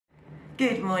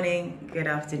Good morning, good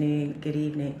afternoon, good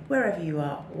evening, wherever you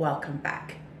are, welcome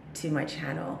back to my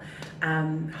channel.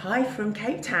 Hi from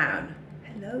Cape Town.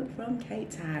 Hello from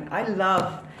Cape Town. I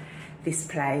love this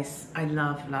place. I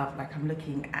love, like I'm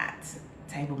looking at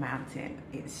Table Mountain.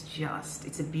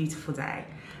 It's a beautiful day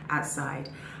outside.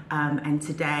 And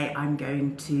today I'm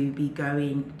going to be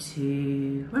going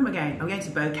to, where am I going? I'm going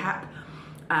to Bo Kaap.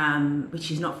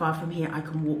 Which is not far from here. I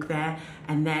can walk there,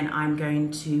 and then I'm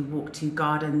going to walk to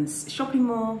Gardens shopping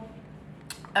mall,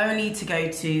 only to go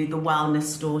to the wellness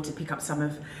store to pick up some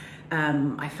of,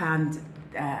 I found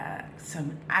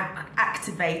some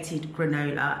activated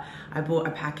granola. I bought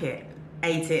a packet,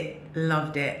 ate it,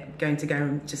 loved it, going to go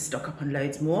and just stock up on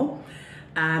loads more.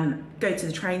 Go to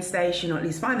the train station, or at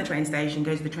least find the train station,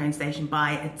 go to the train station,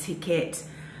 buy a ticket,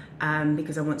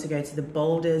 because I want to go to the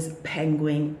Boulders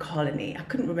Penguin Colony. I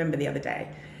couldn't remember the other day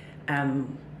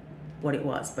what it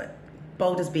was, but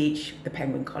Boulders Beach, the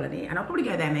Penguin Colony. And I'll probably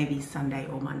go there maybe Sunday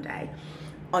or Monday.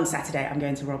 On Saturday, I'm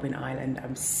going to Robben Island.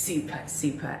 I'm super,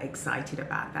 super excited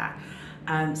about that.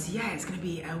 So yeah, it's gonna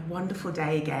be a wonderful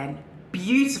day again.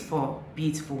 Beautiful,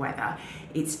 beautiful weather.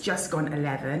 It's just gone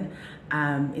 11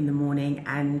 in the morning,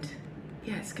 and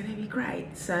yeah, it's gonna be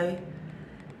great. So,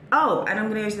 oh, and I'm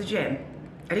gonna go to the gym.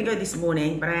 I didn't go this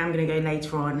morning, but I am gonna go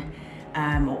later on,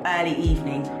 or early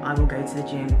evening, I will go to the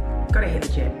gym. Gotta hit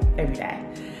the gym every day.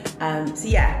 So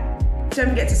yeah, don't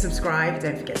forget to subscribe,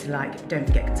 don't forget to like, don't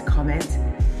forget to comment.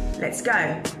 Let's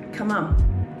go, come on.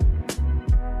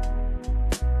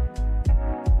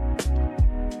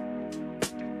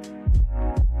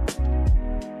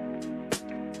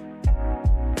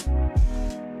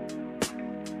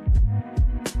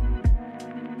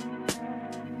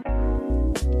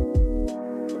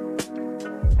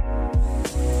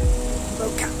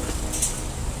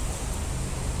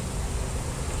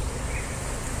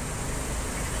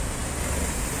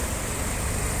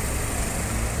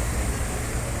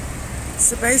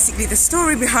 So basically the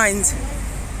story behind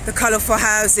the colourful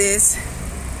houses,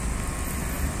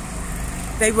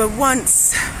 they were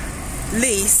once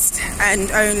leased and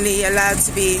only allowed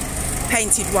to be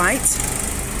painted white,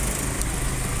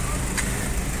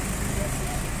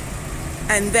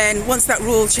 and then once that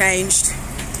rule changed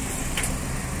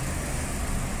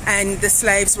and the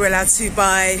slaves were allowed to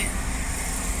buy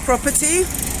property,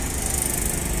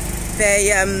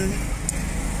 they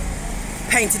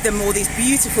painted them all these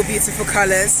beautiful, beautiful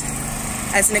colours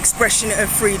as an expression of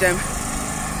freedom.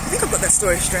 I think I've got that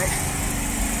story straight.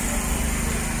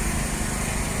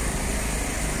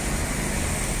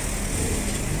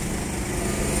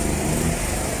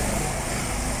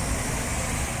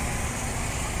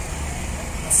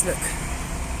 Let's look.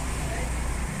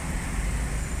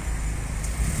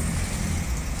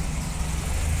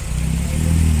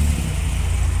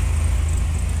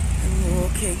 I'm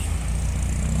walking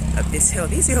up this hill.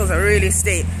 These hills are really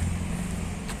steep.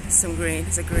 Some green,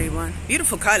 there's a green one.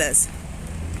 Beautiful colours.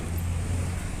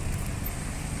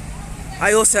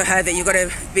 I also heard that you've got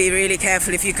to be really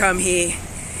careful if you come here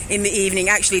in the evening.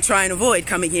 Actually try and avoid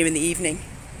coming here in the evening.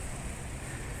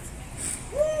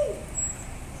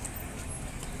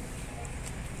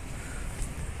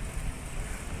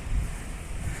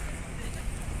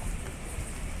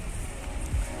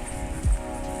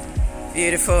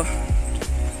 Beautiful.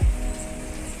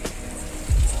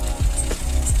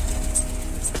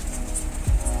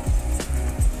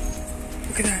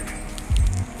 Look at that.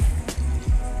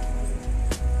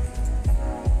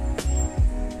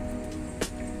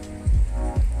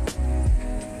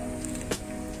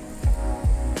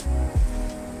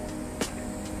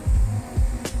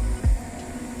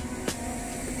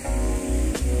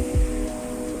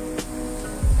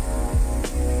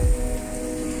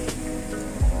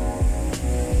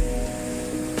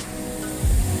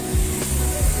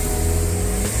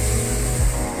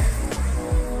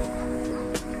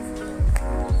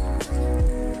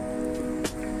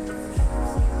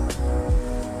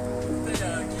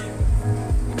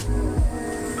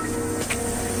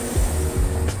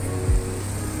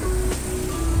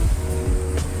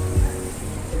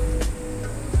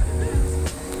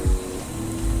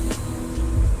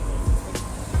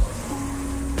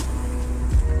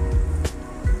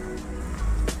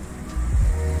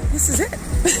 This is it.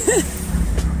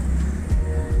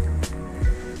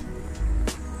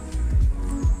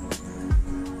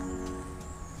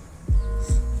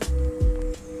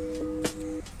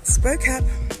 Bo Kaap.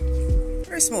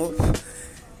 Very small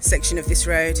section of this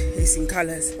road is in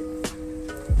colours.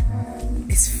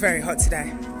 It's very hot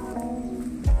today.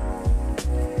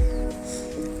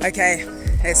 Okay,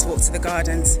 let's walk to the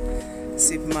Gardens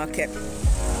supermarket.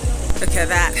 Look at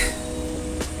that.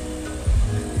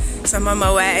 So I'm on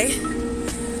my way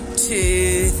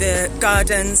to the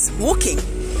gardens walking.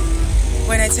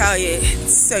 When I tell you,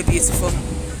 it's so beautiful.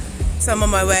 So I'm on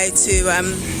my way to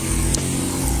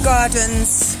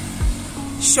gardens,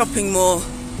 shopping mall,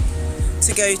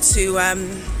 to go to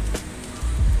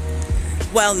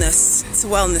wellness. It's a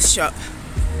wellness shop.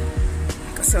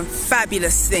 Got some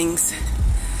fabulous things.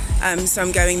 So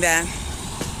I'm going there.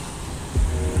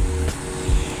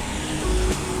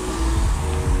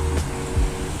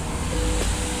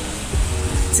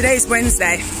 Today's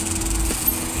Wednesday.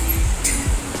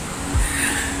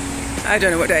 I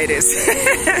don't know what day it is.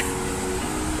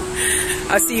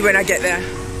 I'll see you when I get there.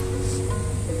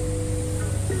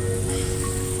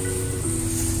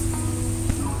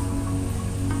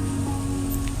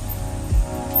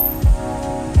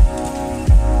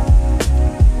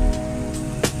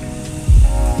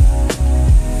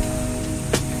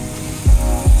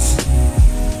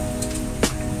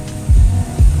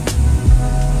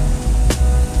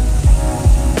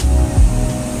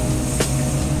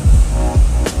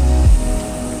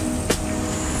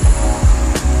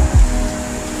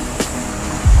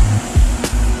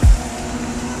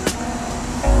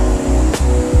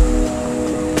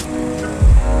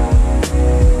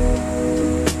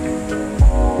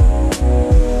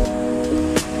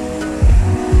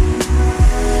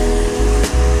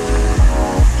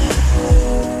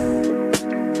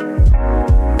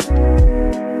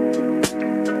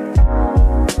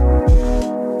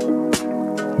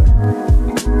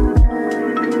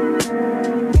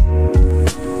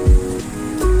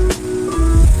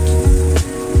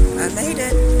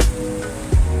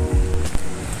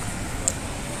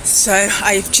 So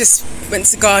I just went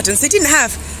to gardens. They didn't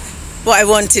have what I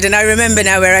wanted, and I remember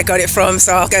now where I got it from,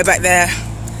 so I'll go back there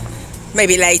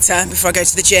maybe later before I go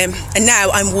to the gym. And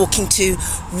now I'm walking to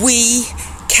We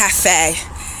Cafe,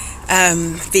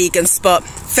 vegan spot,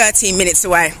 13 minutes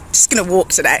away. Just gonna walk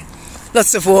today.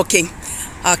 Lots of walking.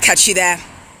 I'll catch you there.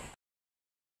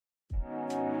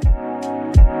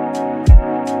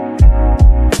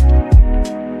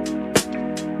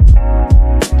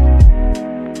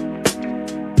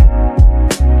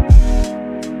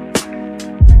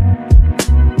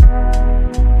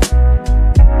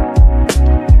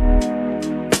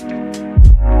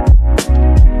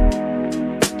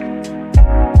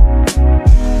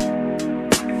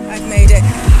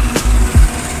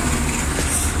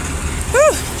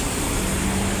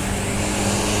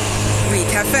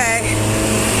 Cafe.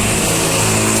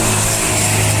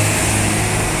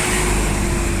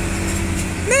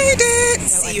 Made it!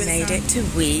 So I made it to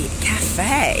We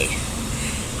Cafe.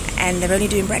 And they're only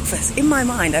doing breakfast. In my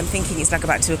mind, I'm thinking it's like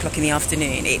about 2 o'clock in the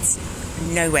afternoon. It's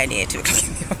nowhere near 2 o'clock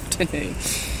in the afternoon.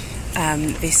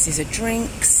 This is a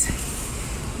drinks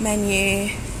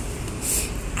menu.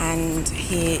 And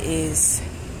here is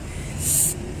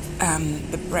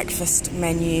the breakfast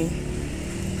menu.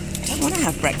 I don't want to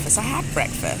have breakfast. I had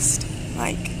breakfast.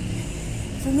 Like,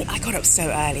 for me, I got up so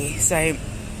early. So I'm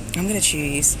going to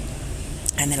choose,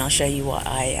 and then I'll show you what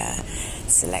I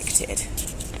selected.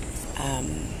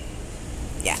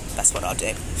 Yeah, that's what I'll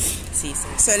do. See you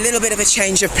soon. So a little bit of a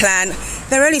change of plan.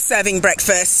 They're only serving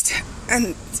breakfast,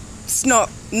 and it's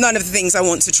none of the things I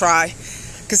want to try,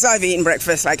 because I've eaten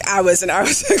breakfast like hours and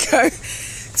hours ago.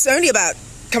 It's only about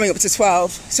coming up to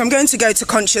 12. So I'm going to go to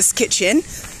Conscious Kitchen,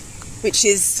 which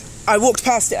is, I walked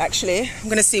past it actually. I'm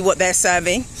going to see what they're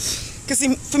serving, because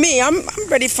for me, I'm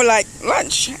ready for like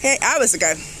lunch 8 hours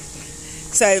ago.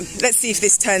 So let's see if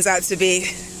this turns out to be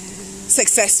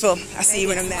successful. I'll see you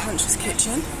when I'm there. Conscious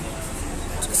Kitchen.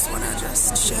 Just want to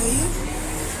show you.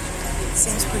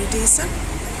 Seems pretty decent.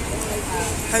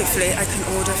 Hopefully I can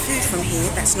order food from here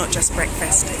that's not just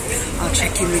breakfast. I'll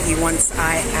check in with you once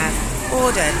I have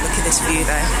ordered. Look at this view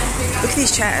though. Look at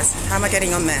these chairs. How am I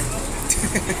getting on there?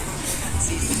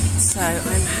 So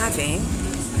I'm having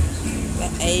the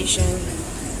Asian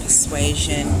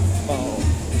persuasion bowl,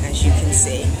 as you can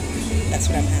see. That's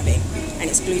what I'm having, and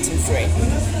it's gluten free.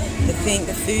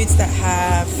 The foods that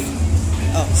have,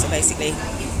 so basically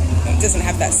it doesn't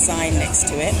have that sign next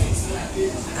to it,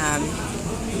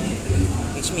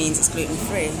 which means it's gluten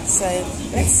free. So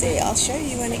let's see, I'll show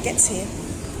you when it gets here.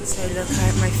 So look,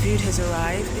 my food has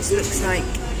arrived. This looks like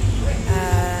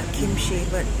kimchi,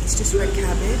 but it's just red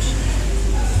cabbage.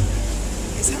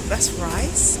 That's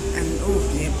rice, and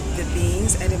the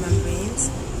beans, edamame beans,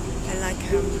 and like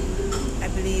I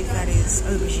believe that is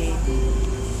aubergine,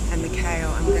 and the kale.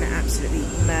 I'm gonna absolutely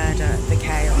murder the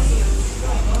kale.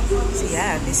 So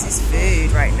yeah, this is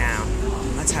food right now.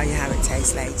 I'll tell you how it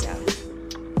tastes later.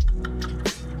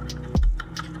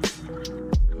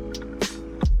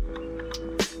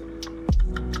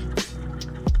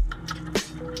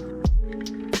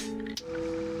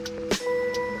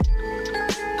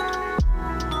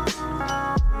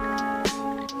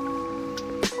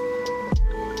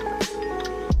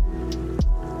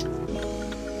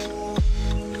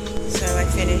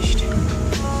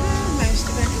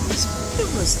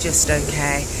 was just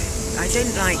okay. I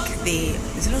don't like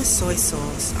there's a lot of soy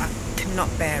sauce. I cannot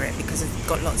bear it because it's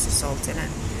got lots of salt in it.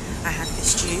 I had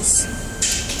this juice,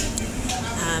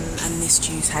 and this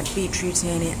juice had beetroot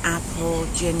in it, apple,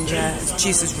 ginger. The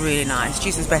juice was really nice.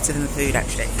 Juice was better than the food,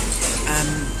 actually.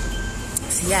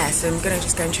 So yeah, so I'm gonna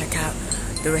just go and check out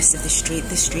the rest of the street.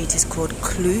 This street is called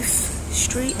Kloof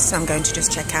Street, so I'm going to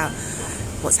just check out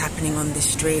what's happening on this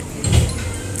street.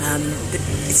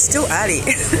 It's still early.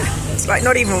 It's like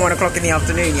not even 1 o'clock in the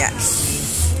afternoon yet.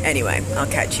 Anyway, I'll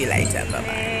catch you later.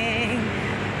 Bye-bye.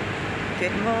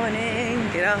 Good morning,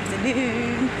 good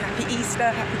afternoon, happy Easter,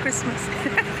 happy Christmas.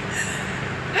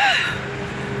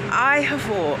 I have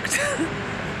walked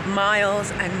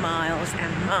miles and miles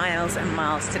and miles and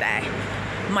miles today.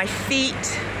 My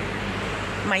feet,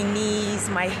 my knees,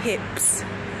 my hips,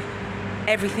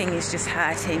 everything is just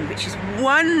hurting, which is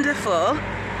wonderful.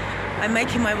 I'm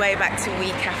making my way back to Wee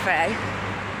Cafe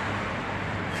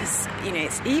because, you know,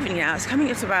 it's evening now. It's coming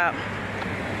up to about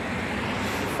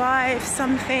 5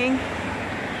 something,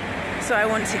 so I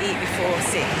want to eat before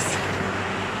 6.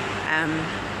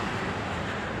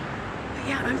 But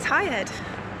yeah, I'm tired,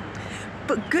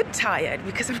 but good tired,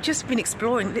 because I've just been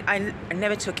exploring. I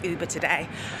never took Uber today.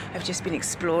 I've just been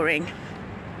exploring.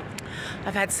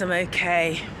 I've had some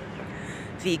okay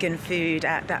vegan food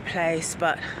at that place,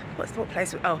 but what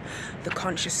place? Oh, the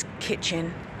Conscious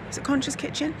Kitchen. Is it Conscious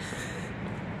Kitchen?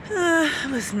 So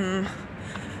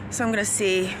I'm gonna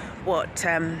see what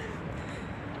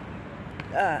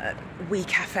Wee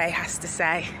Cafe has to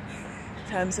say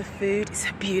in terms of food. It's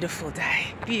a beautiful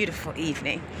day, beautiful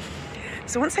evening.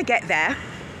 So once I get there,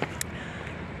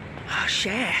 I'll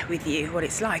share with you what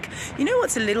it's like. You know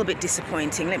what's a little bit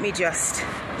disappointing?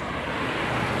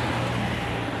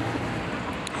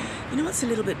 You know what's a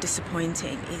little bit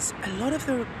disappointing is a lot of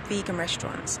the vegan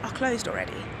restaurants are closed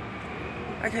already.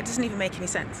 Okay, it doesn't even make any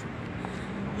sense.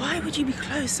 Why would you be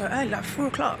closed so early, like 4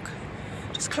 o'clock?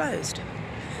 Just closed.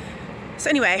 So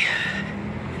anyway,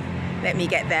 let me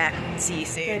get there. See you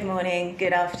soon. Good morning,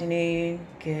 good afternoon,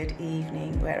 good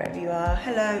evening, wherever you are.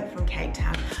 Hello from Cape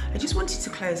Town. I just wanted to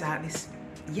close out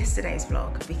yesterday's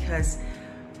vlog because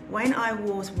when I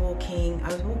was walking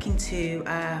to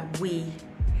Wee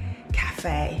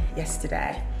Cafe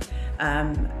yesterday,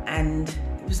 and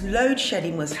it was load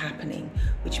shedding was happening,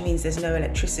 which means there's no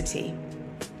electricity,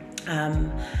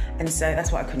 and so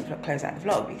that's why I couldn't close out the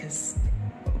vlog, because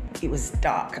it was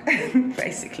dark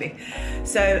basically.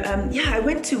 So yeah, I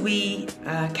went to Wee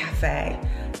Cafe.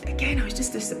 Again, I was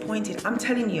just disappointed. I'm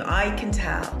telling you, I can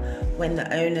tell when the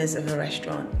owners of a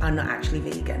restaurant are not actually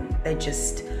vegan. They're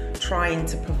just trying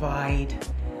to provide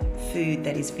food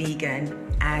that is vegan,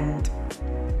 and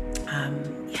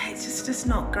yeah, it's just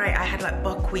not great. I had like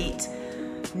buckwheat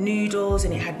noodles,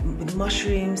 and it had with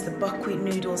mushrooms. The buckwheat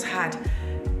noodles had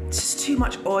just too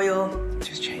much oil.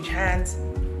 Just change hands.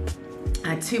 I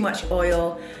had too much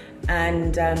oil,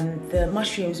 and the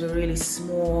mushrooms were really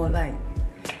small.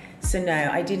 So no,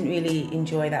 I didn't really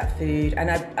enjoy that food.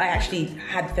 And I actually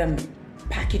had them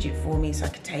package it for me so I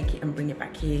could take it and bring it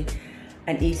back here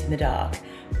and eat in the dark.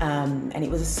 And it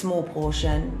was a small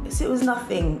portion, so it was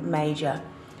nothing major.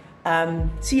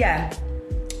 So yeah,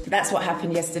 that's what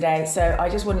happened yesterday. So I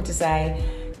just wanted to say,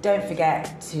 don't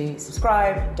forget to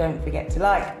subscribe, don't forget to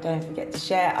like, don't forget to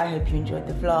share. I hope you enjoyed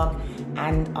the vlog,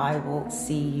 and I will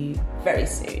see you very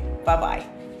soon. Bye bye.